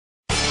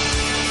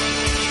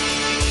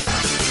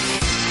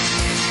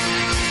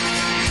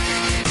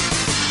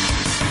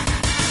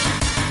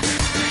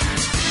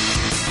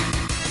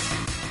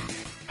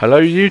Hello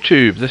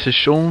YouTube, this is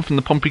Sean from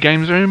the Pompey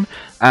Games Room,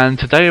 and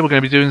today we're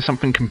going to be doing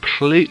something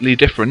completely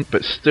different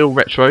but still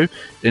retro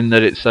in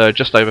that it's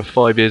just over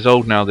 5 years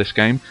old now, this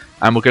game,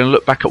 and we're going to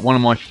look back at one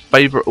of my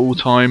favourite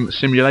all-time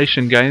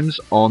simulation games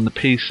on the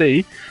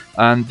PC,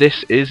 and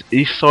this is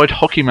Eastside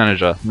Hockey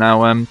Manager.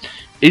 Now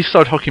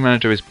Eastside Hockey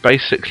Manager is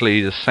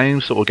basically the same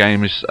sort of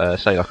game as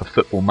say like a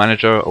Football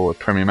Manager or a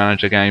Premier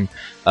Manager game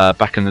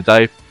back in the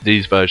day.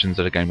 These versions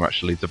of the game were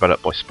actually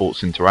developed by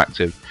Sports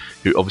Interactive,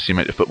 who obviously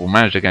make the Football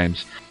Manager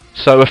games.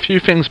 So a few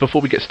things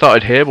before we get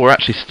started here. We're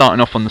actually starting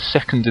off on the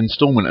second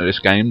instalment of this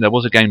game. There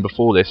was a game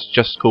before this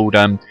just called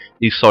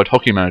Eastside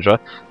Hockey Manager.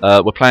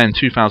 We're playing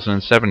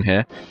 2007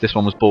 here. This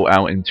one was bought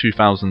out in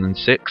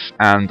 2006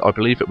 and I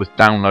believe it was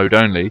download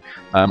only.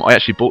 I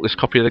actually bought this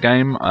copy of the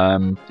game.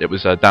 It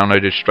was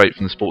downloaded straight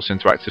from the Sports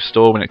Interactive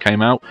store when it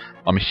came out.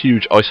 I'm a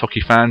huge ice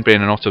hockey fan,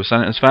 being an Ottawa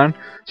Senators fan,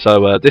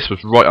 so this was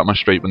right up my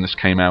street when this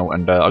came out,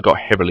 and I got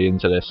heavily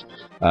into this.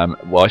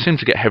 Well, I seem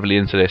to get heavily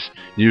into this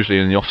usually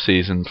in the off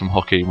season from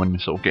hockey when you're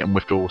sort of getting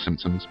withdrawal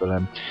symptoms,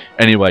 but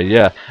anyway,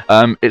 yeah,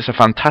 it's a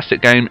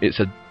fantastic game. It's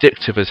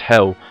addictive as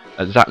hell,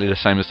 exactly the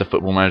same as the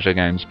Football Manager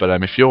games, but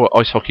if you're an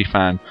ice hockey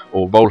fan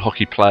or roll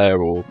hockey player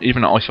or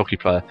even an ice hockey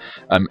player,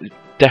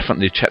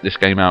 definitely check this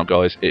game out,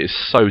 guys. It is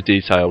so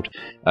detailed.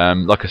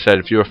 Like I said,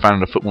 if you're a fan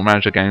of the Football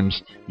Manager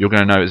games, you're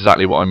going to know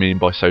exactly what I mean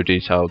by so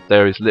detailed.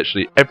 There is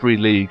literally every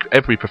league,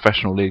 every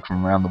professional league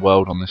from around the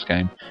world on this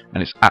game,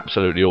 and it's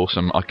absolutely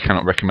awesome. I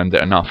cannot recommend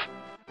it enough.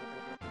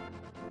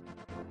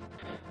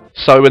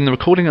 So in the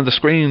recording of the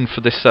screen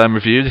for this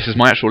review, this is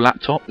my actual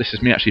laptop. This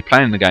is me actually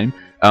playing the game.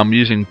 I'm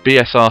using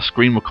BSR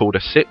Screen Recorder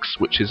 6,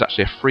 which is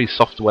actually a free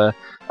software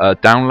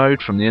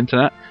download from the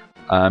internet.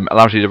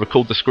 Allows you to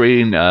record the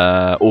screen,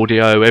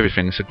 audio,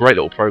 everything. It's a great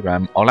little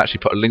program. I'll actually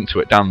put a link to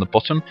it down the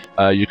bottom.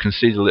 You can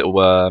see the little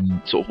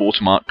sort of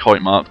watermark,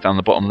 kite mark down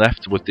the bottom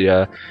left with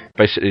the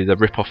basically the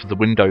rip off of the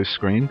Windows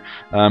screen.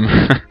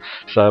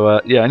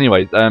 So yeah,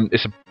 anyway,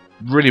 it's a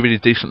really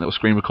decent little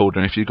screen recorder,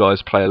 and if you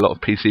guys play a lot of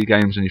PC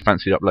games and you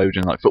fancy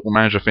uploading like Football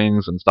Manager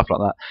things and stuff like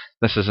that,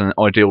 this is an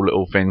ideal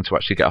little thing to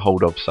actually get a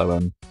hold of. So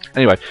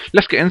anyway,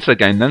 let's get into the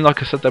game then.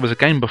 Like I said, there was a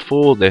game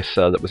before this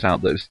that was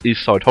out, that was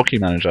Eastside Hockey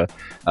Manager.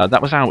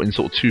 That was out in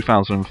sort of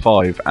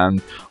 2005,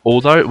 and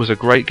although it was a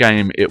great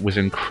game, it was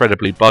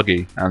incredibly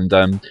buggy,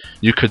 and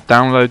you could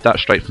download that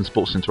straight from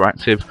Sports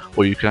Interactive,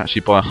 or you could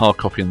actually buy a hard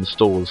copy in the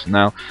stores.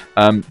 Now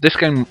this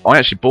game, I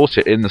actually bought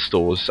it in the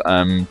stores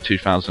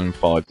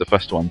 2005, the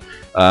first one.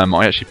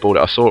 I actually bought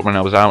it. I saw it when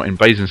I was out in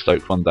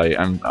Basingstoke one day,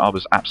 and I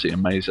was absolutely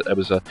amazed that there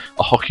was a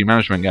hockey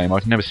management game.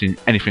 I've never seen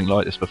anything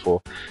like this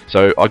before,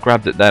 so I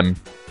grabbed it then.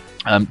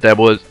 There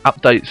was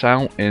updates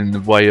out in the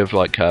way of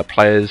like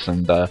players,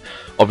 and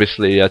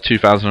obviously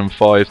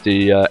 2005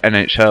 the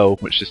NHL,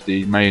 which is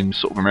the main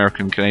sort of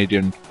American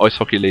Canadian ice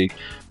hockey league,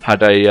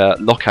 had a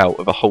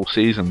lockout of a whole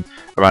season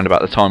around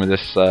about the time of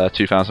this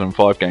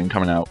 2005 game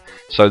coming out.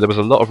 So there was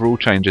a lot of rule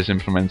changes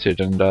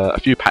implemented, and a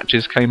few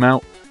patches came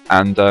out,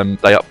 and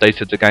they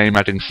updated the game,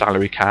 adding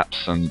salary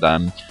caps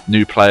and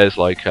new players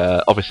like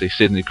obviously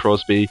Sidney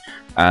Crosby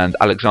and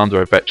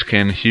Alexander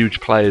Ovechkin, huge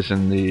players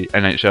in the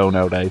NHL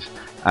nowadays.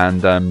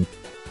 And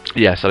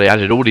yeah, so they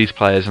added all these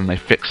players and they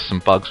fixed some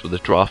bugs with the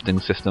drafting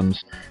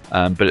systems.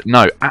 But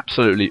no,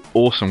 absolutely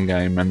awesome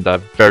game, and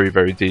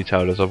very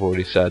detailed, as I've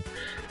already said.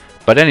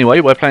 But anyway,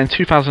 we're playing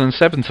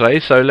 2007 today,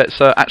 so let's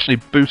actually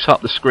boot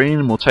up the screen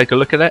and we'll take a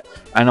look at it,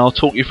 and I'll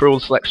talk you through all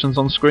the selections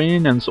on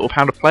screen and sort of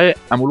how to play it,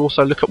 and we'll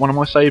also look at one of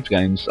my saved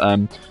games.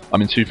 I'm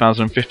in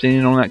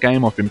 2015 on that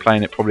game. I've been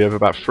playing it probably over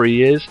about 3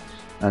 years,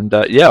 and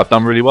yeah, I've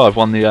done really well. I've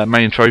won the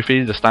main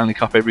trophy, the Stanley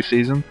Cup, every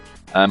season,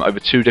 over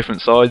 2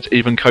 different sides,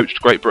 even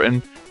coached Great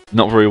Britain.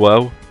 Not very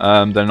well.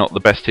 They're not the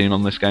best team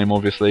on this game,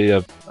 obviously.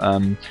 You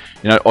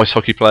know, ice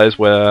hockey players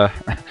were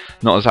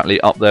not exactly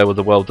up there with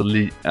the world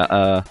elite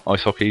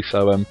ice hockey,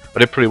 so I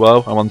did pretty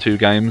well. I won 2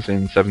 games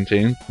in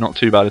 17, not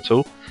too bad at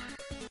all.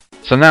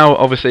 So now,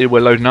 obviously,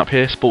 we're loading up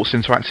here. Sports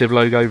Interactive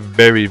logo,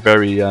 very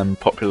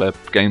popular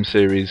game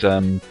series,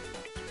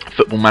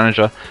 Football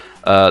Manager.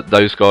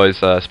 Those guys,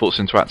 Sports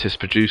Interactive,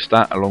 produced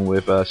that along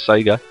with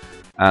Sega.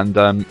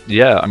 And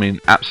yeah, I mean,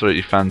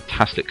 absolutely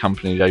fantastic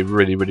company. They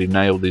really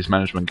nailed these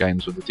management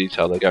games with the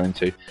detail they go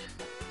into.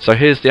 So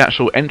here's the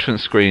actual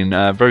entrance screen,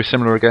 very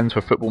similar again to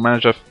a Football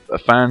Manager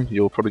fan.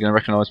 You're probably going to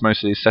recognise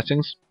most of these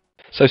settings.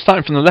 So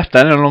starting from the left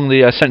then, along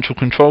the central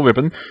control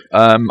ribbon,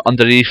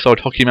 under the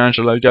Eastside Hockey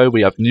Manager logo,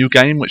 we have New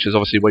Game, which is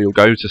obviously where you'll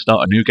go to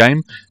start a new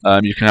game.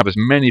 You can have as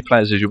many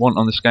players as you want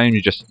on this game.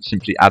 You just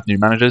simply add new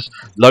managers.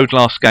 Load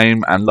last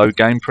game and load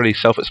game, pretty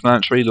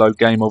self-explanatory. Load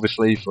game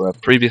obviously for a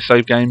previous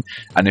save game,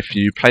 and if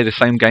you play the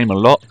same game a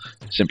lot,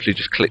 simply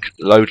just click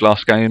load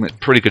last game. It's a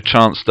pretty good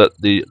chance that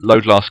the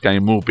load last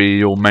game will be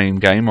your main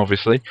game,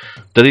 obviously.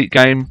 Delete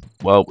game,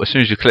 well, as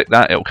soon as you click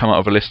that, it will come out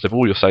of a list of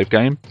all your save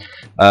game.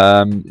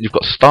 You've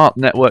got start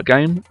network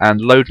game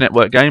and load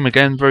network game,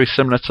 again very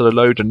similar to the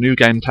load and new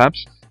game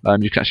tabs.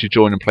 You can actually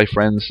join and play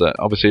friends.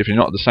 Obviously if you're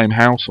not at the same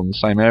house or in the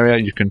same area,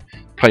 you can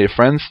play your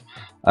friends.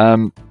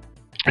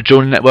 A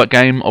dual network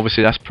game,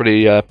 obviously that's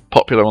pretty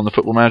popular on the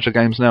Football Manager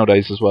games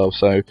nowadays as well.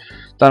 So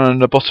down in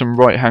the bottom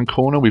right hand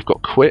corner we've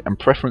got quit and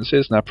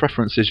preferences. Now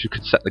preferences, you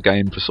could set the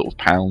game for sort of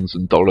pounds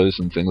and dollars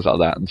and things like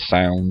that, and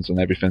sounds and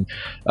everything.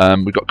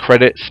 We've got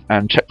credits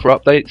and check for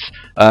updates.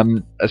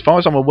 As far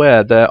as I'm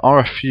aware, there are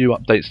a few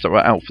updates that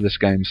are out for this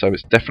game, so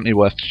it's definitely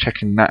worth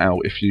checking that out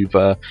if you've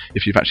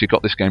actually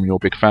got this game and you're a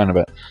big fan of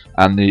it.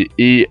 And the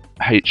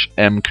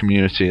EHM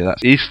community,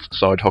 that's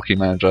Eastside Hockey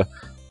Manager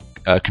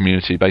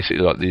community, basically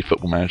like the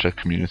Football Manager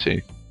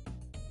community.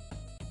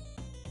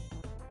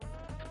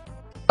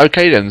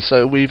 Okay then,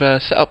 so we've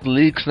set up the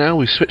leagues now.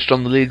 We've switched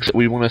on the leagues that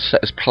we want to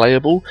set as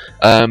playable.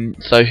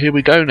 So here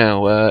we go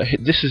now.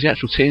 This is the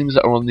actual teams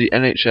that are on the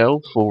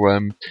NHL for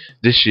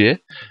this year.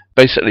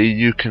 Basically,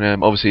 you can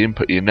obviously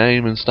input your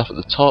name and stuff at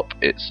the top.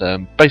 It's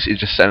basically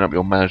just setting up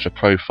your manager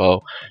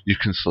profile. You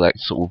can select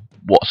sort of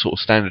what sort of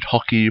standard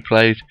hockey you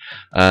played.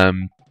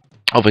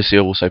 Obviously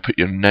also put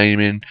your name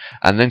in,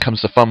 and then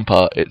comes the fun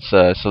part. It's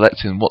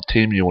selecting what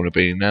team you want to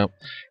be in. Now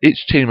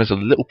each team has a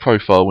little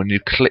profile. When you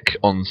click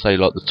on, say,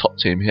 like the top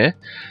team here,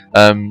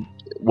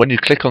 when you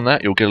click on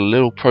that, you'll get a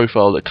little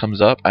profile that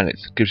comes up, and it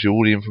gives you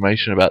all the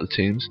information about the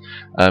teams.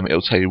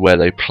 It'll tell you where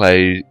they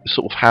play,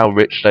 sort of how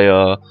rich they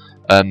are,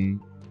 and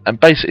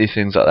basically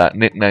things like that,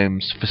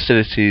 nicknames,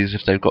 facilities,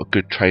 if they've got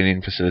good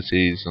training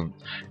facilities and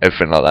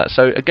everything like that.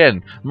 So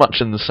again,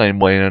 much in the same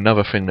way, and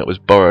another thing that was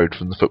borrowed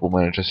from the Football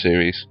Manager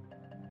series.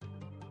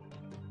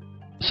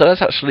 So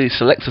let's actually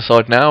select a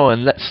side now,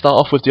 and let's start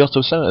off with the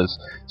Ottawa Senators.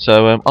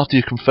 So after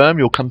you confirm,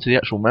 you'll come to the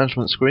actual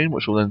management screen,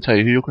 which will then tell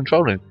you who you're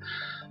controlling.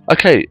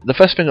 Okay, the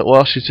first thing it will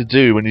ask you to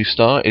do when you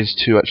start is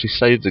to actually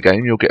save the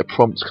game. You'll get a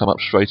prompt come up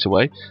straight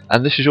away,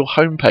 and this is your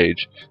home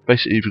page.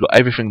 Basically, you've got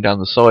everything down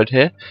the side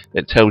here.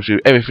 It tells you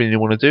everything you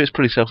want to do. It's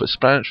pretty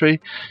self-explanatory.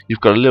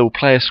 You've got a little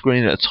player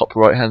screen at the top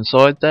right hand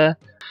side there.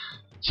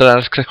 So now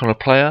let's click on a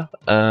player.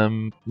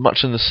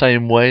 Much in the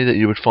same way that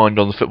you would find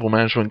on the Football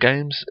Management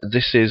games,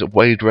 this is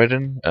Wade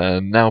Redden.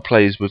 Now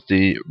plays with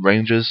the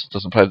Rangers.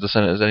 Doesn't play with the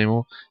Senators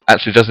anymore.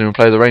 Actually, doesn't even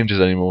play with the Rangers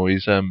anymore.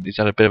 He's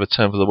had a bit of a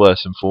turn for the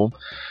worse in form.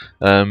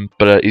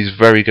 But he's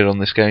very good on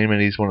this game,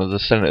 and he's one of the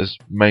Senators'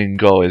 main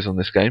guys on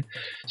this game.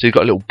 So you've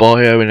got a little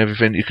bio and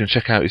everything. You can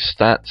check out his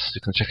stats.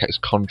 You can check out his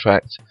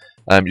contract.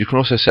 You can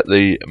also set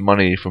the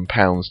money from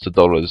pounds to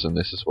dollars in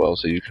this as well,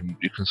 so you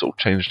can sort of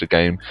change the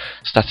game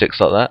statics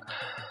like that.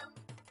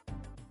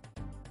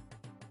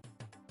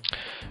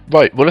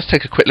 Right, well, let's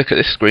take a quick look at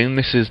this screen.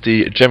 This is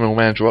the general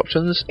manager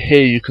options.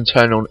 Here you can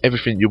turn on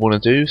everything you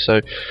want to do,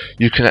 so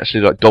you can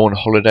actually like go on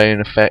holiday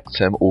in effect,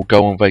 or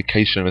go on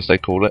vacation as they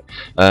call it.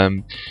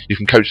 You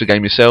can coach the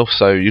game yourself,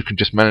 so you can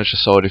just manage the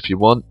side if you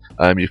want.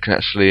 You can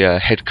actually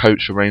head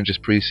coach a Rangers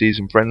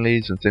pre-season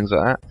friendlies and things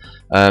like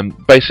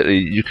that. Basically,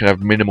 you can have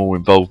minimal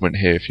involvement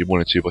here if you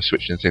wanted to by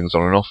switching things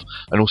on and off,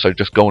 and also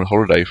just go on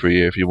holiday for a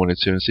year if you wanted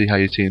to and see how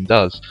your team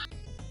does.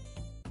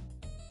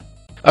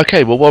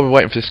 Okay, well, while we're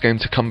waiting for this game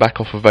to come back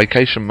off of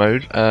vacation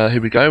mode,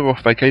 here we go, we're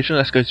off vacation.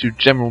 Let's go to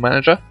General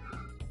Manager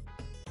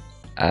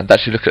and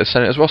actually look at the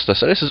Senators roster.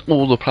 So this is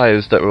all the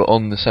players that were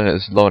on the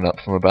Senators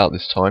lineup from about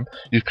this time.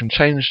 You can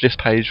change this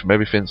page from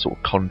everything, sort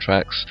of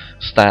contracts,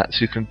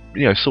 stats. You can,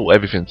 sort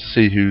everything to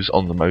see who's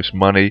on the most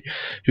money,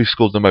 who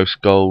scored the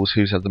most goals,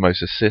 who's had the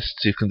most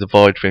assists. You can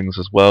divide things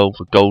as well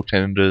for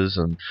goaltenders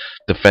and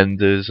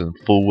defenders and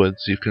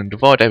forwards. You can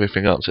divide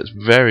everything up, so it's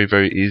very,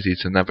 very easy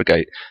to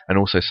navigate and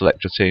also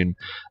select your team.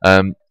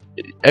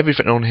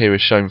 Everything on here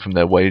is shown from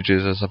their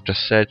wages, as I've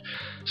just said.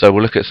 So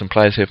we'll look at some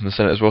players here from the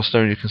Senators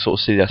roster, and you can sort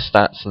of see their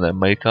stats and their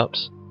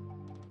makeups.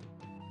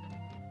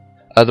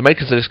 The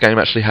makers of this game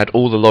actually had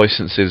all the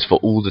licenses for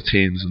all the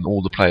teams and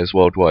all the players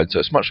worldwide, so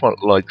it's much more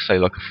like, say,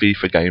 like a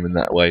FIFA game in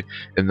that way,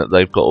 in that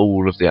they've got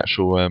all of the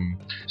actual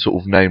sort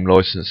of name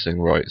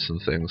licensing rights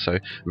and things. So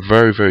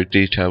very, very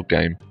detailed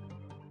game.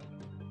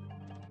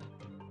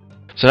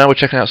 So now we're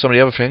checking out some of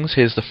the other things.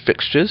 Here's the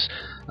fixtures.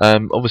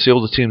 Obviously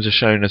all the teams are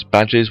shown as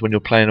badges when you're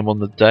playing them on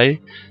the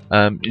day.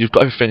 You've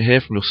got everything here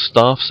from your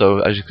staff, so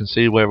as you can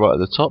see, we're right at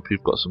the top.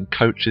 You've got some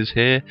coaches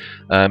here.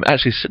 It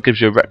actually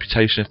gives you a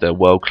reputation if they're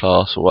world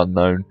class or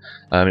unknown.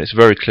 It's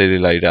very clearly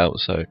laid out.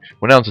 So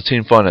we're now on to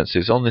team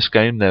finances. On this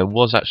game there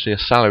was actually a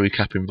salary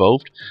cap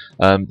involved.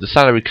 The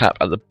salary cap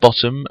at the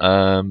bottom,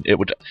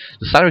 the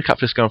salary cap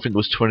for this game, I think,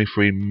 was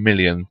 23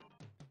 million.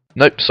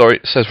 Nope, sorry,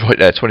 it says right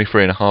there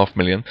 23.5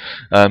 million.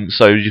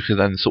 So you can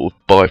then sort of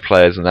buy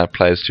players and add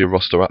players to your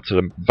roster up to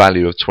the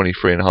value of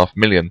 23.5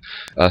 million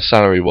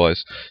salary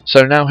wise.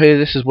 So now here,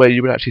 this is where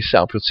you would actually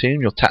set up your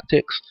team, your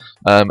tactics.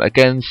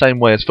 Again, same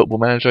way as Football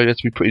Manager, you have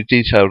to be pretty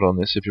detailed on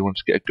this if you want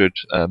to get a good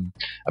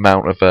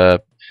amount of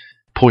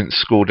points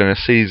scored in a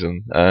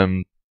season.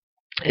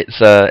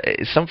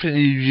 it's something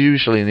you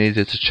usually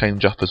needed to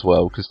change up as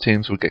well, because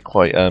teams would get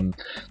quite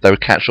they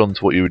would catch on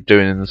to what you were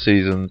doing in the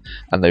season,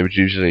 and they would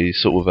usually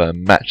sort of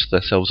match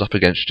themselves up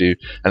against you,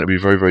 and it'd be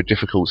very, very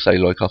difficult, say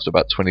like after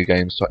about 20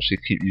 games, to actually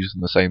keep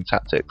using the same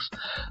tactics.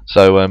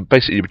 So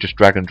basically you would just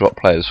drag and drop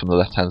players from the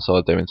left hand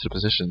side there into the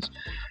positions.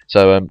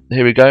 So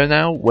here we go.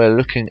 Now we're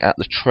looking at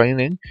the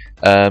training.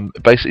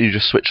 Basically you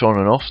just switch on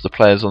and off the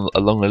players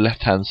along the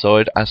left hand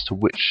side as to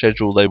which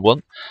schedule they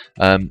want.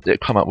 It'll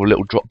come up with a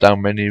little drop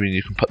down menu, and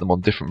you can put them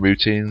on different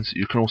routines.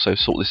 You can also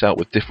sort this out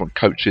with different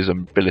coaches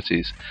and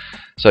abilities.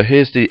 So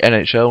here's the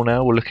NHL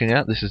now we're looking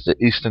at. This is the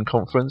Eastern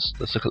Conference.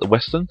 Let's look at the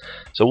Western.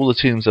 So all the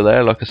teams are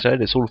there, like I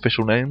said, it's all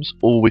official names.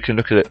 Or we can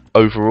look at it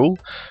overall,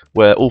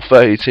 where all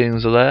 30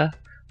 teams are there.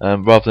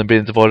 Rather than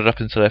being divided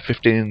up into their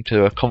 15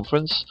 to a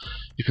conference,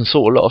 you can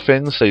sort a lot of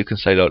things. So you can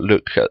say, like,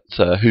 look at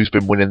who's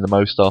been winning the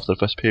most after the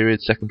first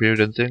period, second period,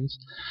 and things.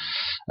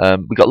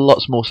 We've got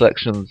lots more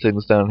selection and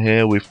things down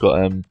here. We've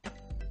got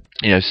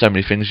so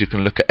many things. You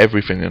can look at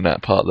everything in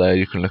that part there.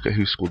 You can look at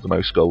who scored the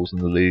most goals in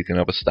the league and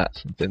other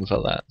stats and things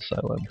like that.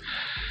 So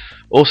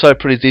also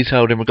pretty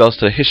detailed in regards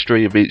to the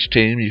history of each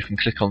team. You can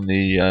click on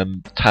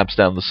the tabs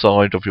down the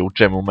side of your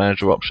general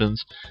manager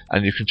options,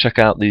 and you can check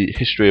out the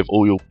history of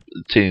all your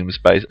teams.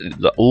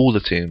 All the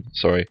teams,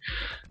 sorry.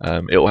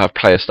 It will have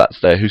player stats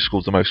there, who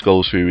scored the most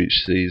goals through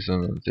each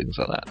season and things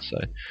like that. So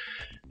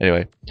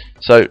anyway,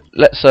 so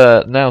let's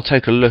now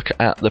take a look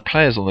at the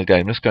players on the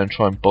game. Let's go and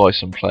try and buy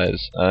some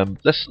players.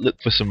 Let's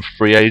look for some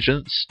free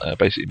agents.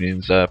 Basically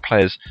means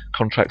players'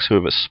 contracts who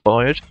have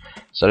expired.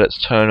 So let's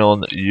turn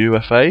on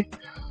UFA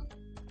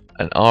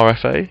and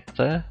RFA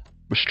there,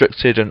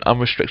 restricted and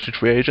unrestricted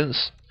free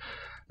agents,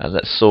 and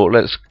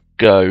let's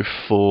go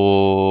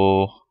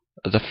for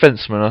a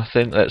defenseman. I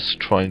think let's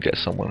try and get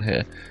someone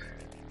here.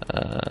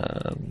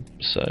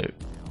 So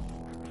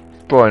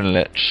Brian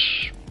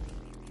Leach.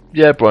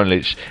 Yeah, Brian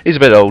Leach. He's a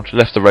bit old,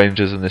 left the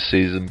Rangers in this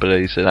season, but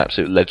he's an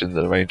absolute legend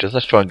of the Rangers.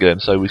 Let's try and get him.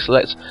 So we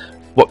select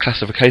what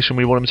classification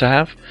we want him to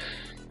have,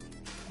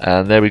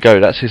 and there we go.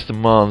 That's his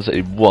demands that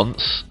he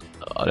wants.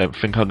 I don't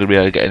think I'm going to be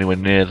able to get anywhere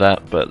near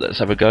that, but let's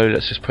have a go.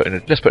 Let's just put in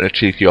a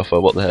cheeky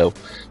offer. What the hell?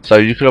 So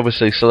you could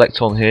obviously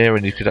select on here,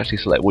 and you could actually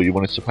select what you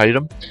wanted to pay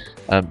them.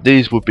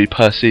 These would be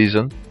per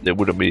season. It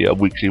wouldn't be a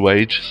weekly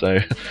wage, so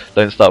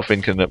don't start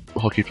thinking that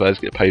hockey players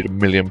get paid £1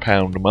 million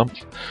a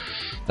month.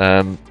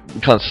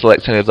 We can't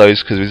select any of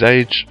those because of his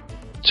age.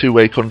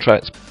 Two-way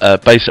contract.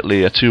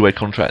 Basically, a two-way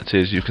contract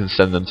is you can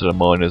send them to the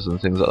minors and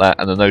things like that,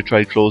 and the no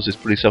trade clause is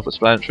pretty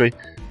self-explanatory.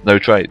 No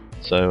trade.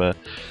 So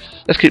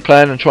let's keep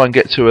playing and try and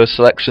get to a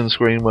selection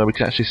screen where we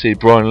can actually see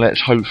Brian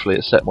Leach hopefully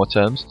accept my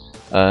terms.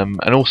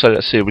 And also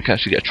let's see if we can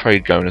actually get a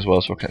trade going as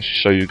well, so I can actually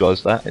show you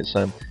guys that. It's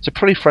a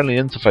pretty friendly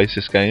interface,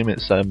 this game.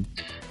 It's I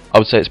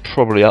would say it's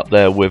probably up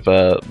there with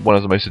one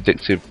of the most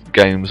addictive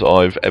games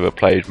I've ever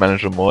played,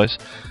 management wise.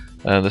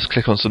 Let's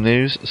click on some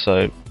news.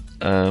 So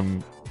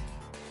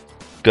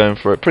going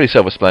for it, pretty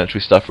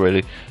self-explanatory stuff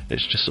really.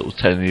 It's just sort of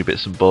telling you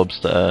bits and bobs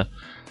that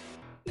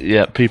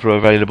yeah, people are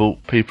available,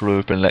 people who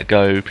have been let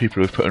go, people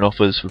who have put in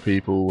offers for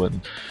people,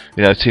 and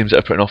teams that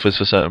are putting offers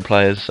for certain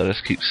players. So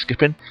let's keep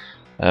skipping.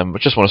 I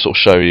just want to sort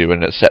of show you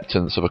an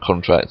acceptance of a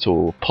contract,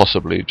 or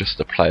possibly just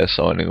a player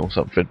signing or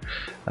something.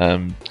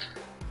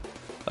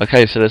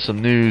 Okay, so there's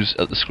some news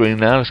at the screen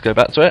now. Let's go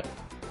back to it.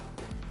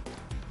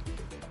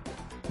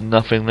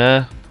 Nothing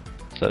there,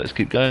 so let's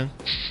keep going.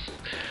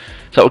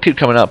 So it will keep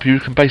coming up. You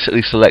can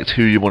basically select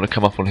who you want to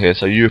come up on here.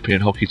 So European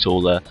Hockey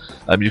Tour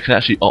there. You can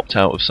actually opt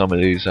out of some of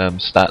these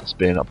stats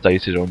being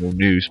updated on your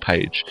news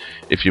page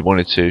if you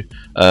wanted to.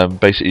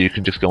 Basically you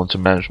can just go onto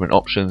management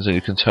options, and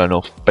you can turn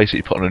off,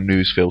 basically put on a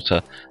news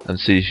filter and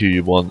see who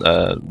you want,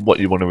 what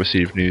you want to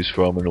receive news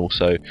from, and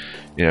also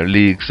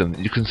leagues, and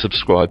you can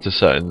subscribe to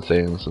certain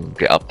things and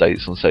get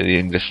updates on, say, the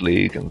English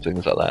League and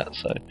things like that.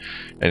 So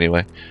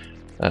anyway,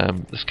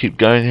 let's keep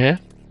going here.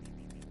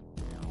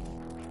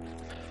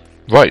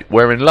 Right,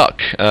 we're in luck.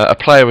 A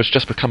player has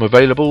just become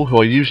available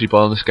who I usually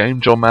buy on this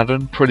game, John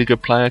Madden. Pretty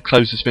good player,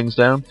 closes things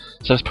down.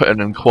 So let's put in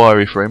an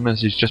inquiry for him,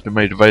 as he's just been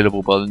made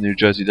available by the New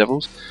Jersey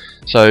Devils.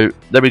 So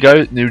there we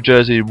go, New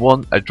Jersey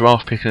want a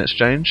draft pick in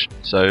exchange.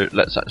 So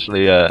let's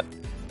actually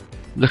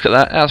look at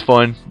that. That's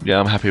fine, yeah,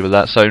 I'm happy with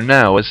that. So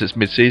now, as it's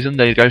mid-season,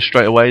 there you go,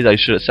 straight away they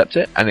should accept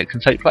it, and it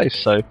can take place.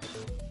 So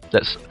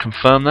let's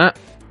confirm that.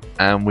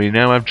 And we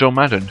now have John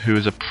Madden, who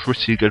is a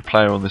pretty good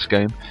player on this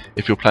game.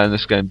 If you're playing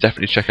this game,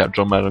 definitely check out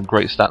John Madden.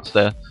 Great stats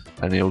there,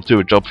 and he'll do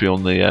a job for you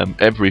on the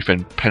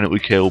everything: penalty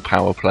kill,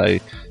 power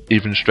play,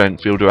 even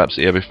strength. He'll do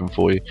absolutely everything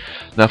for you.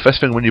 Now, first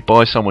thing, when you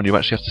buy someone, you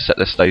actually have to set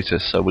their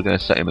status. So we're going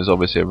to set him as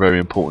obviously a very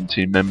important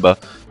team member,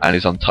 and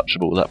he's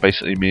untouchable. That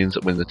basically means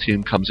that when the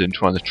team comes in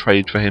trying to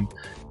trade for him,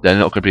 they're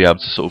not going to be able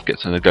to sort of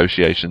get to the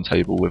negotiation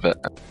table with it.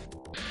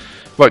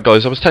 Right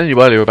guys, I was telling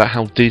you earlier about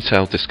how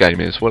detailed this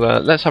game is. Well,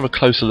 let's have a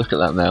closer look at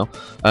that now.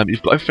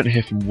 You've got everything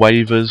here from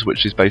waivers,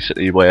 which is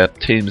basically where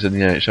teams in the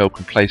NHL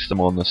can place them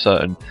on a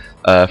certain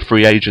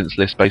free agents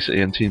list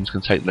basically, and teams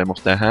can take them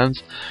off their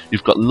hands.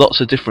 You've got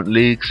lots of different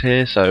leagues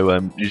here, so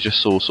you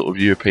just saw sort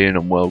of European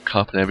and World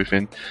Cup and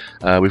everything.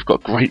 We've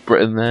got Great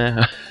Britain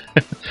there.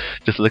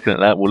 Just looking at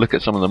that, we'll look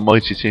at some of the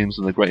mighty teams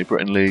in the Great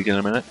Britain League in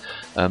a minute.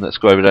 Let's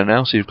go over there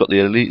now. So you've got the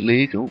Elite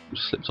League. Oh,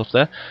 slipped off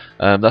there.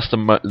 That's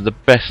the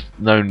best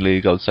known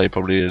league, I would say,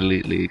 probably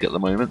Elite League at the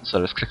moment. So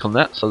let's click on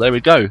that. So there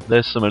we go.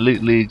 There's some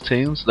Elite League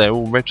teams. They're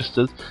all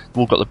registered. We've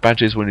all got the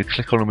badges when you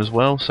click on them as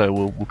well. So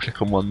we'll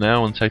click on one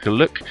now and take a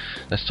look.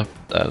 Let's talk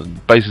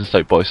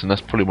Basingstoke Bison.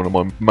 That's probably one of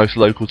my most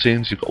local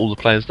teams. You've got all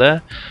the players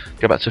there.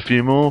 Go back to a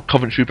few more.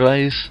 Coventry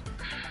Blaze.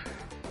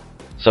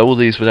 So all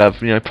these would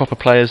have, you know, proper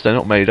players. They're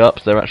not made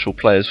up. They're actual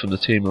players from the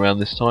team around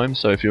this time.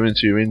 So if you're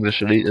into your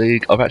English Elite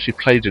League, I've actually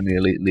played in the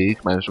Elite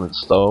League management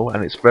style,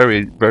 and it's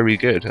very, very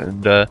good.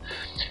 And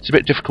it's a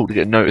bit difficult to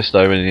get noticed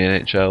though in the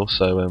NHL.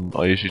 So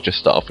I usually just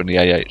start off in the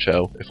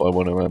AHL if I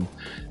want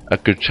a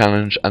good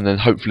challenge, and then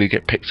hopefully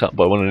get picked up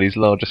by one of these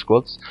larger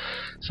squads.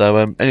 So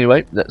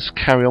anyway, let's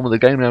carry on with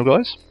the game now,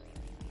 guys.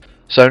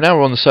 So now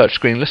we're on the search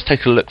screen. Let's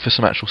take a look for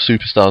some actual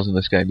superstars in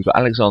this game. We've got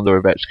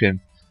Alexander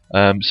Ovechkin.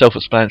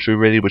 Self-explanatory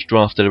really, was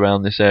drafted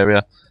around this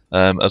area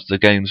of the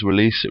game's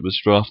release. It was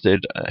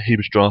drafted, he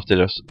was drafted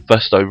as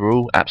first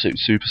overall, absolute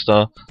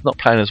superstar, not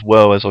playing as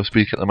well as I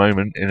speak at the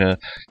moment in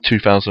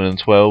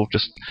 2012,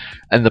 just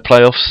in the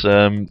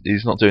playoffs.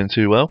 He's not doing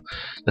too well.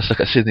 Let's look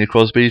at Sidney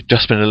Crosby,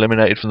 just been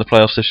eliminated from the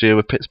playoffs this year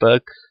with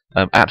Pittsburgh.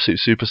 Absolute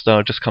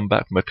superstar, just come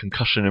back from a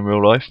concussion in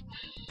real life.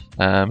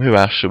 Who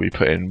else should we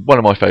put in? One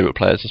of my favourite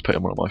players. Let's put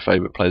in one of my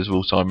favourite players of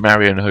all time,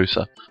 Marian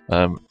Hossa.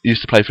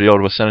 Used to play for the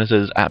Ottawa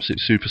Senators, absolute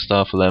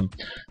superstar for them,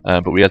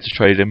 but we had to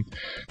trade him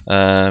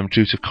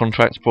due to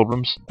contract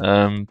problems.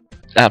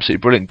 Absolutely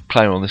brilliant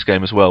player on this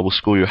game as well. Will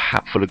score you a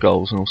hat full of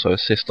goals and also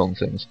assist on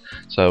things.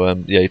 So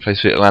yeah, he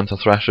plays for the Atlanta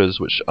Thrashers,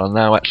 which are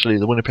now actually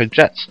the Winnipeg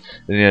Jets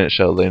in the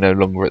NHL. They no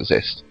longer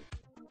exist.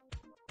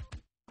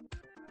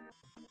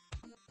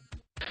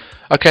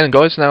 Okay then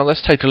guys, now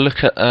let's take a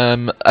look at,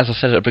 as I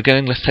said at the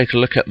beginning, let's take a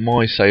look at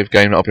my save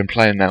game that I've been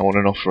playing now on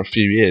and off for a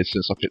few years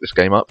since I picked this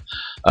game up.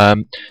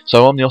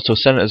 So I'm the Ottawa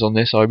Senators on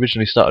this. I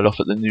originally started off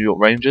at the New York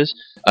Rangers.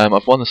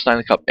 I've won the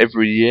Stanley Cup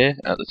every year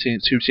at the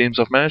two teams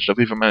I've managed. I've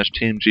even managed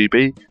Team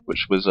GB,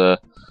 which was,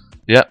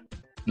 yeah,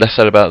 less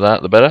said about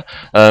that the better.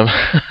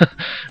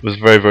 It was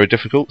very, very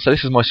difficult. So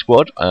this is my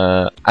squad.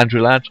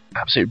 Andrew Ladd,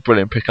 absolutely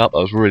brilliant pickup. I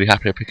was really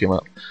happy to pick him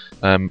up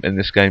in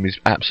this game. He's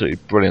absolutely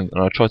brilliant,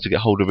 and I tried to get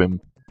hold of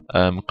him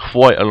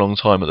quite a long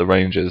time at the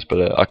Rangers,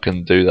 but I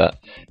couldn't do that.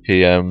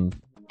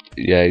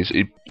 Yeah,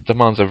 he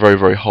demands a very,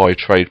 very high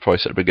trade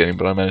price at the beginning,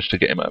 but I managed to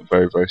get him at a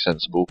very, very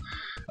sensible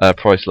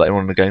price later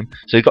on in the game.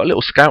 So you've got a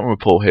little scouting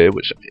report here,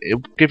 which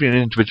will give you an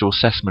individual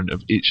assessment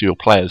of each of your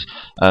players.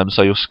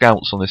 So your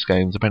scouts on this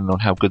game, depending on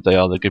how good they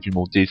are, they'll give you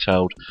more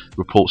detailed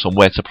reports on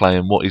where to play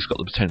and what he's got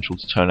the potential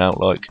to turn out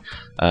like.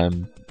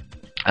 And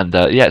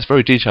yeah, it's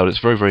very detailed. It's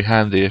very, very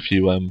handy if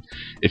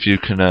you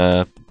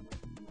can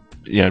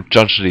you know,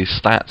 judge these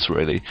stats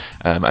really,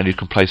 and you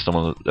can place them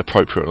on the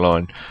appropriate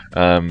line,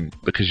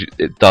 because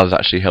it does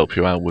actually help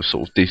you out with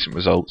sort of decent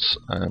results.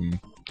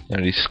 You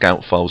know, these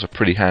scout files are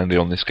pretty handy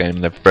on this game,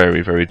 and they're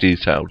very, very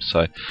detailed.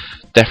 So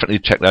definitely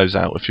check those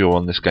out if you're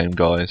on this game,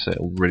 guys.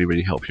 It will really,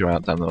 really help you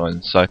out down the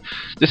line. So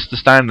this is the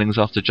standings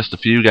after just a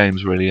few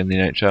games really in the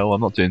NHL.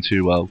 I'm not doing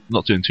too well,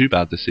 not doing too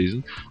bad this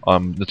season.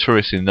 I'm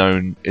notoriously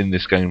known in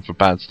this game for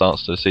bad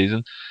starts to the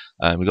season.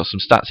 We've got some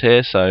stats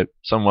here. So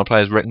some of my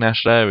players, Rick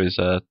Nash there is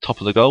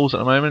top of the goals at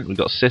the moment. We've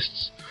got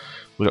assists,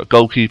 we've got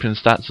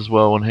goalkeeping stats as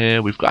well on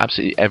here. We've got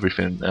absolutely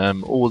everything.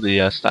 All the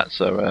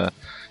stats are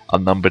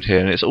numbered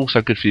here, and it's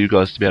also good for you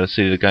guys to be able to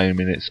see the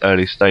game in its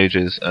early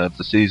stages of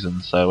the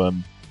season. So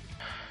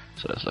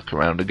so let's look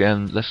around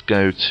again. Let's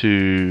go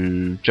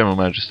to general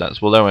manager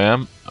stats. Well, there I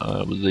am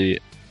with the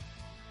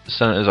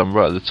Senators. I'm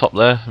right at the top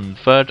there, I'm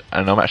third,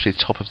 and I'm actually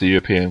top of the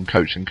European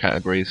coaching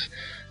categories.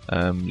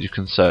 You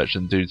can search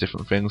and do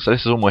different things. So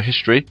this is all my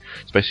history.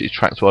 It's basically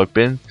tracked where I've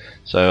been.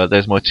 So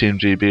there's my Team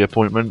GB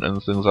appointment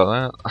and things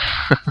like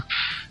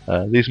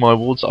that. These are my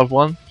awards that I've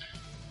won.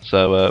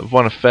 So I've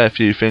won a fair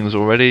few things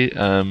already.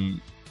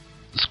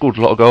 Scored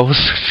a lot of goals,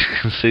 as you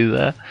can see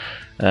there.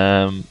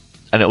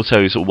 And it will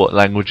tell you sort of what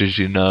languages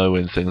you know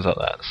and things like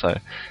that. So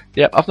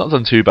yeah, I've not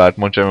done too bad.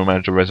 My general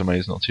manager resume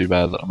is not too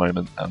bad at the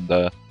moment,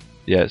 and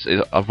yeah,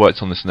 I've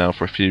worked on this now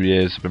for a few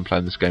years. I've been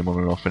playing this game on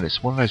and off, and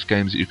it's one of those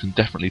games that you can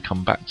definitely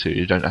come back to.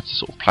 You don't have to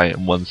sort of play it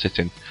in one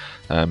sitting.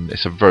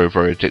 It's a very,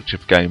 very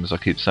addictive game, as I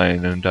keep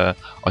saying, and I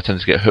tend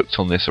to get hooked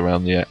on this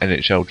around the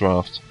NHL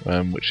draft,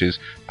 which is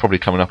probably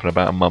coming up in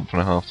about a month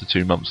and a half to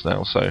 2 months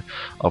now. So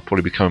I'll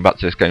probably be coming back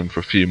to this game for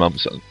a few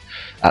months,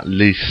 at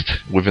least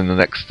within the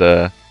next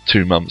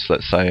 2 months,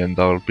 let's say, and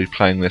I'll be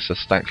playing this a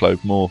stack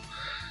load more.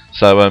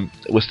 So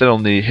we're still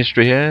on the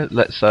history here.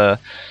 Let's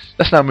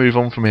now move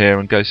on from here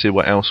and go see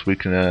what else we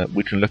can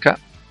look at.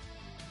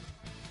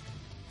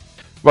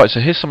 Right,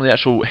 so here's some of the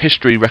actual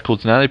history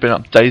records now. They've been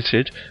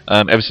updated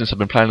ever since I've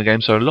been playing the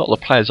game. So a lot of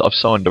the players that I've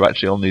signed are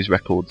actually on these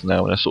records now,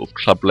 and they're sort of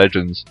club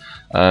legends.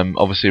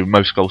 Obviously,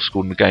 most goals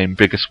scored in the game,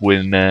 biggest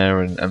win there,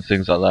 and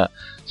things like that.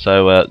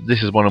 So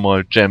this is one of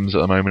my gems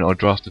at the moment. I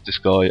drafted this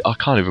guy. I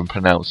can't even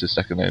pronounce his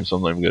second name, so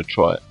I'm not even going to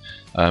try it.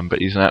 But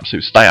he's an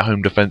absolute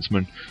stay-at-home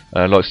defenseman.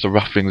 Likes to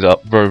rough things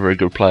up. Very, very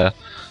good player.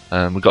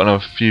 We've got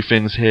another few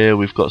things here.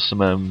 We've got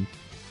some.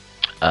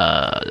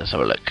 Let's have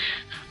a look.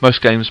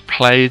 Most games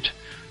played.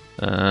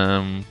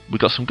 We've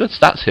got some good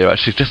stats here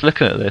actually, just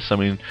looking at this. I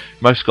mean,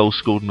 most goals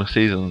scored in the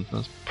season,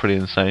 that's pretty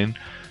insane.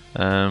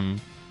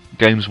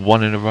 Games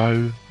won in a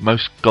row,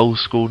 most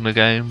goals scored in a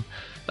game.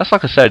 That's,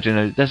 like I said, you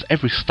know, there's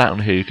every stat on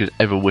here you could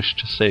ever wish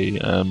to see.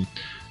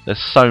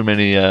 There's so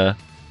many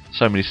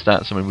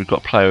stats. I mean, we've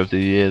got player of the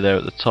year there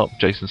at the top,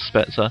 Jason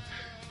Spezza.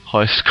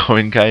 Highest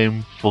scoring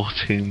game,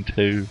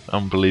 14-2,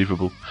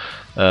 unbelievable.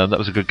 That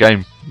was a good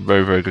game,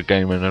 very, very good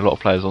game, and a lot of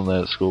players on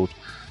there that scored.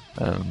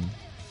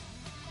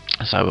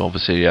 So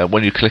obviously,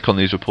 when you click on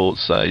these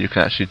reports, you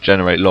can actually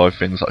generate live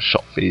things like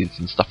shot feeds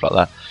and stuff like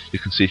that. You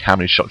can see how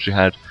many shots you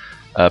had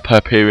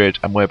per period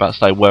and whereabouts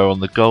they were on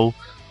the goal.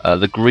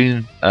 The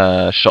green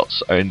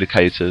shots are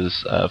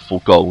indicators for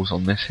goals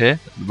on this here.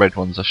 The red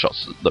ones are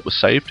shots that were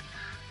saved.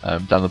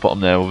 Down the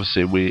bottom there,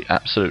 obviously, we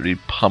absolutely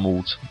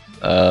pummeled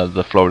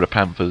the Florida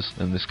Panthers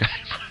in this game.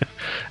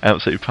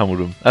 Absolutely pummeled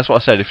them. That's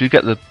what I said. If you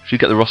get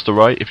the roster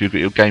right, if you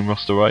get your game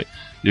roster right,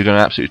 you're going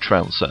to absolutely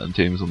trounce certain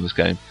teams on this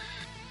game.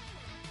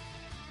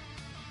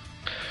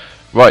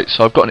 Right,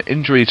 so I've got an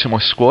injury to my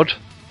squad,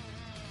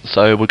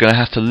 so we're going to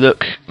have to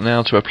look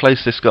now to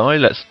replace this guy.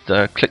 Let's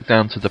click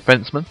down to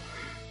defenseman.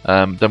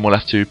 Then we'll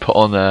have to put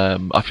on,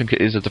 I think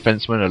it is a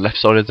defenseman, a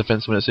left-sided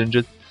defenseman that's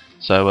injured.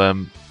 So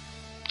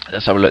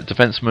let's have a look.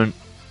 Defenseman,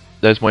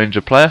 there's my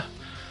injured player.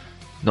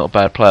 Not a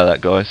bad player,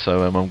 that guy,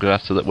 so I'm going to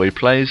have to look where he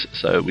plays.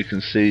 So we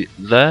can see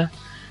there,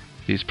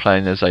 he's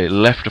playing as a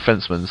left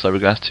defenseman, so we're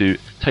going to have to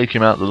take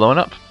him out of the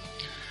lineup.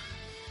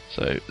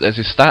 So there's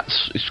his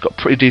stats. He's got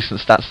pretty decent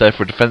stats there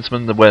for a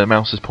defenseman. Where the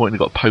mouse is pointing,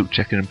 you've got poke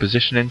checking and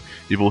positioning.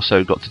 You've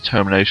also got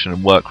determination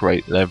and work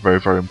rate. They're very,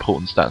 very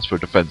important stats for a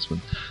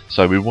defenseman.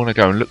 So we want to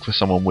go and look for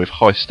someone with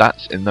high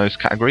stats in those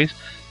categories.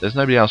 There's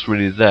nobody else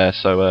really there,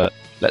 so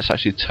let's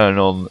actually turn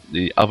on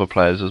the other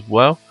players as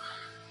well.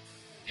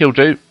 He'll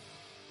do.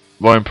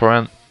 Ryan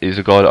Perrant is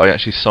a guy that I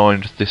actually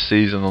signed this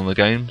season on the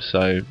game,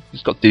 so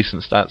he's got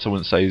decent stats. I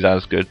wouldn't say he's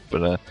as good,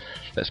 but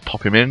let's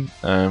pop him in.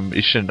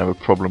 He shouldn't have a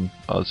problem,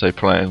 I would say,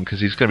 playing,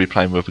 because he's going to be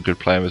playing with a good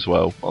player as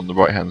well on the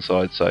right hand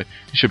side, so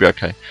he should be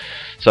okay.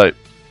 So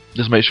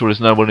just make sure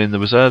there's no one in the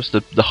reserves. The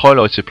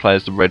highlighted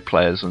players, the red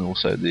players, and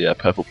also the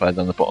purple player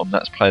down the bottom,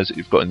 that's players that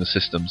you've got in the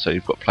system. So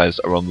you've got players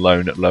that are on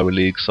loan at lower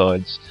league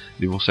sides.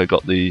 You've also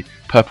got the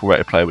purple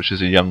rated player, which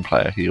is a young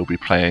player. He'll be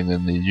playing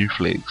in the youth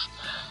leagues.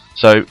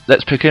 So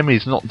let's pick him.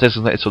 He's not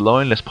designated to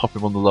line. Let's pop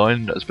him on the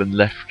line that has been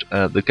left,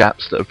 the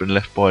gaps that have been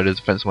left by the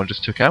defensive I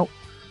just took out.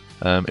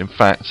 In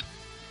fact,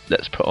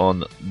 let's put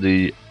on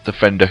the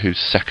defender who's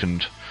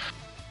second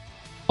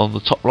on the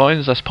top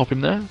lines. Let's pop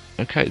him there.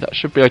 Okay, that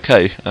should be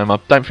okay. I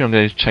don't think I'm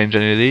going to change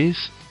any of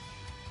these.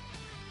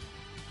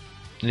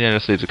 Yeah,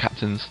 let's leave the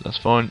captains. That's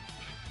fine.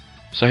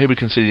 So here we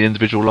can see the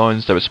individual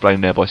lines. They're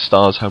explained there by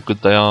stars, how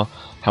good they are,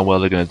 how well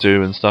they're going to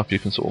do and stuff. You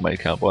can sort of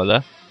make out by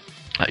there.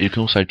 You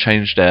can also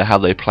change how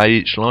they play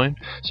each line.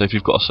 So if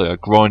you've got a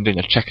grinding,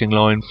 a checking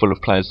line full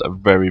of players that are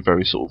very,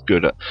 very sort of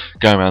good at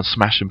going around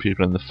smashing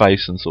people in the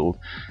face and sort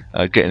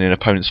of getting in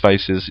opponents'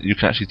 faces, you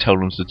can actually tell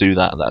them to do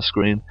that at that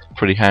screen.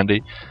 Pretty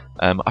handy.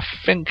 I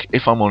think,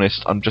 if I'm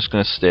honest, I'm just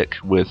going to stick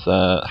with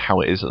how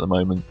it is at the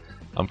moment.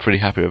 I'm pretty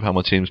happy with how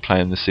my team's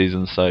playing this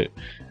season, so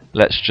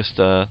let's just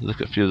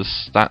look at a few of the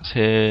stats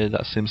here.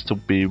 That seems to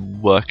be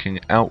working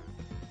out.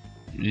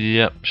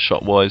 Yep,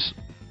 shot-wise,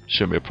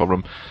 shouldn't be a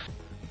problem.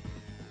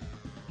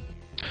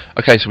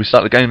 Okay, so we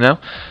start the game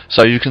now.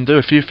 So you can do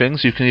a few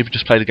things. You can either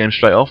just play the game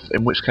straight off,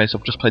 in which case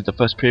I've just played the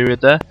first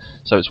period there.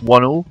 So it's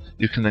 1-1.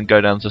 You can then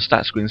go down to the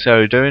stat screen, see how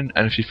you're doing,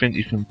 and if you think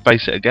you can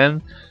base it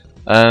again,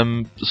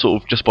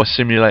 sort of just by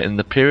simulating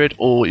the period,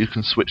 or you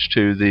can switch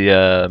to the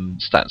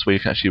stats where you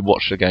can actually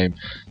watch the game.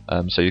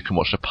 So you can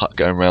watch the puck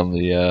going around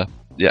the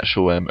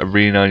actual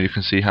arena, and you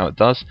can see how it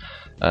does.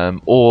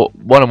 Or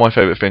one of my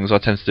favourite things I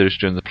tend to do is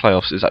during the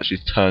playoffs is actually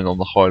turn on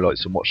the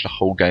highlights and watch the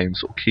whole game,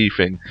 sort of key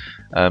thing.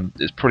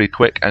 It's pretty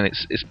quick and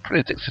it's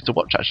pretty addictive to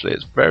watch actually.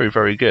 It's very,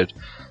 very good.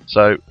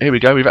 So here we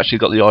go, we've actually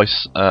got the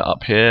ice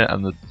up here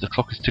and the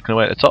clock is ticking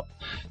away at the top.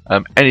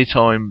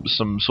 Anytime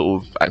some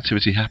sort of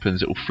activity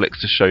happens, it will flick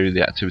to show you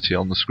the activity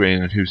on the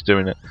screen and who's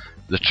doing it.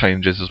 The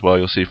changes as well,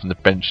 you'll see from the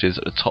benches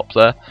at the top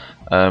there.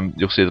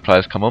 You'll see the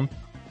players come on.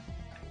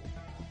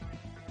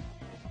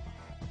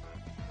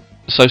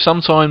 So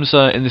sometimes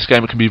in this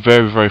game it can be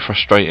very, very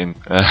frustrating.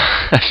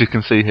 As you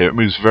can see here, it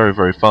moves very,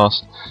 very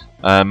fast.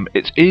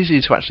 It's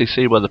easy to actually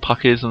see where the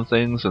puck is and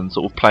things, and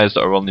sort of players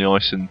that are on the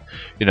ice, and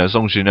you know, as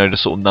long as you know the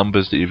sort of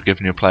numbers that you've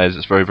given your players,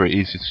 it's very, very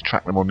easy to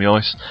track them on the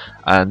ice.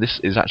 And this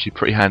is actually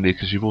pretty handy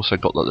because you've also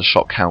got like the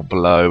shot count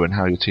below and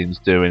how your team's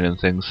doing and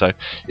things. So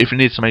if you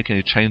need to make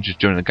any changes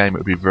during the game, it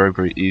would be very,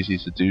 very easy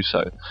to do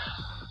so.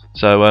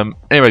 So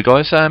anyway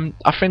guys,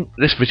 I think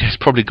this video's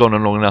probably gone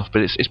on long enough,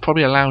 but it's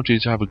probably allowed you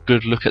to have a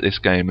good look at this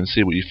game and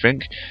see what you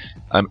think.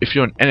 If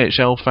you're an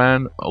NHL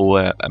fan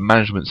or a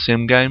management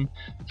sim game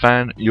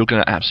fan, you're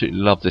going to absolutely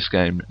love this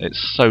game.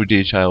 It's so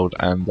detailed,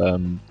 and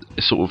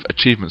the sort of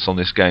achievements on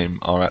this game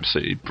are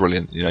absolutely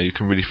brilliant. You know, you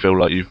can really feel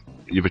like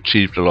you've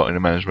achieved a lot in a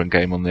management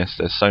game on this.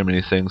 There's so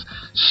many things,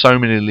 so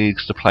many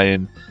leagues to play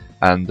in,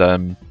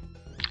 and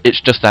it's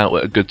just out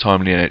at a good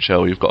time in the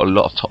NHL. You've got a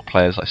lot of top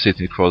players like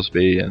Sidney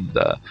Crosby and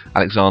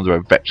Alexander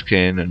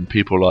Ovechkin and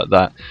people like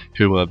that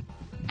who are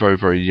very,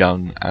 very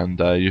young, and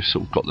you've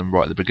sort of got them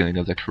right at the beginning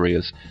of their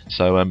careers.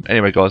 So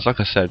anyway guys,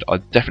 like I said, I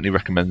definitely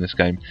recommend this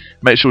game.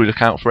 Make sure you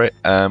look out for it.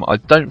 I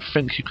don't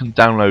think you can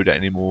download it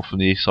anymore from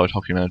the Eastside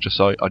Hockey Manager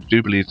site. I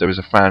do believe there is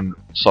a fan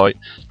site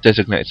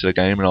designated to the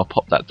game, and I'll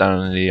pop that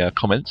down in the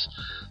comments.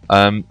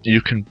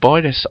 You can buy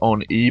this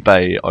on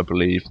eBay, I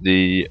believe,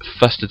 the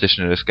first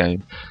edition of this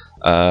game.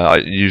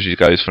 It usually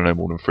goes for no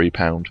more than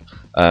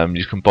 £3.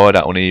 You can buy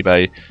that on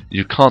eBay.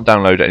 You can't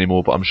download it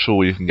anymore, but I'm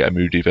sure you can get a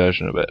moody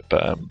version of it.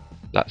 But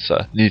that's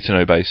a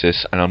need-to-know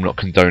basis, and I'm not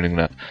condoning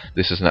that.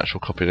 This is an actual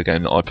copy of the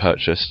game that I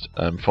purchased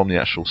from the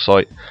actual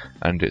site,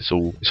 and it's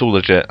all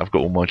legit. I've got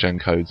all my gen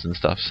codes and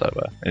stuff. So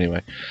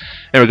anyway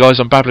guys,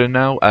 I'm babbling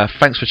now.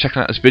 Thanks for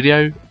checking out this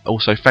video.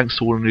 Also, thanks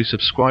to all the new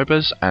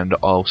subscribers, and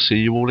I'll see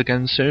you all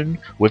again soon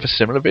with a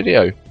similar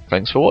video.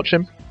 Thanks for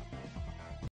watching.